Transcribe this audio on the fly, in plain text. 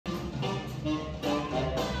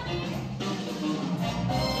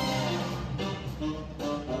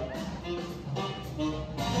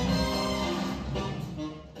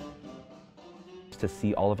to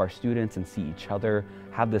see all of our students and see each other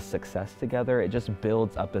have this success together, it just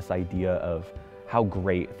builds up this idea of how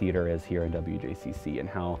great theater is here in WJCC and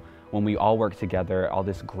how when we all work together, all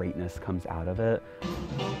this greatness comes out of it.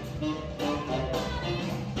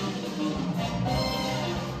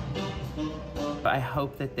 I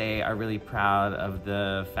hope that they are really proud of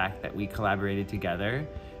the fact that we collaborated together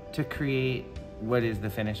to create what is the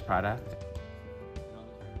finished product.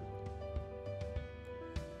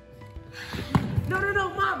 No,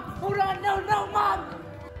 Mom! Hold on, no, Mom!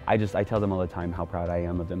 I tell them all the time how proud I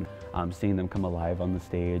am of them, seeing them come alive on the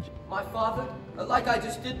stage. My father, like I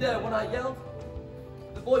just did there when I yelled,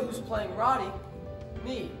 the boy who's playing Roddy,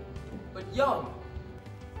 me, but young.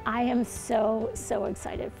 I am so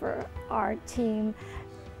excited for our team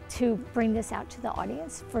to bring this out to the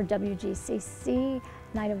audience for WGCC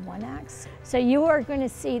Night of One Acts. So you are going to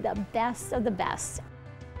see the best of the best.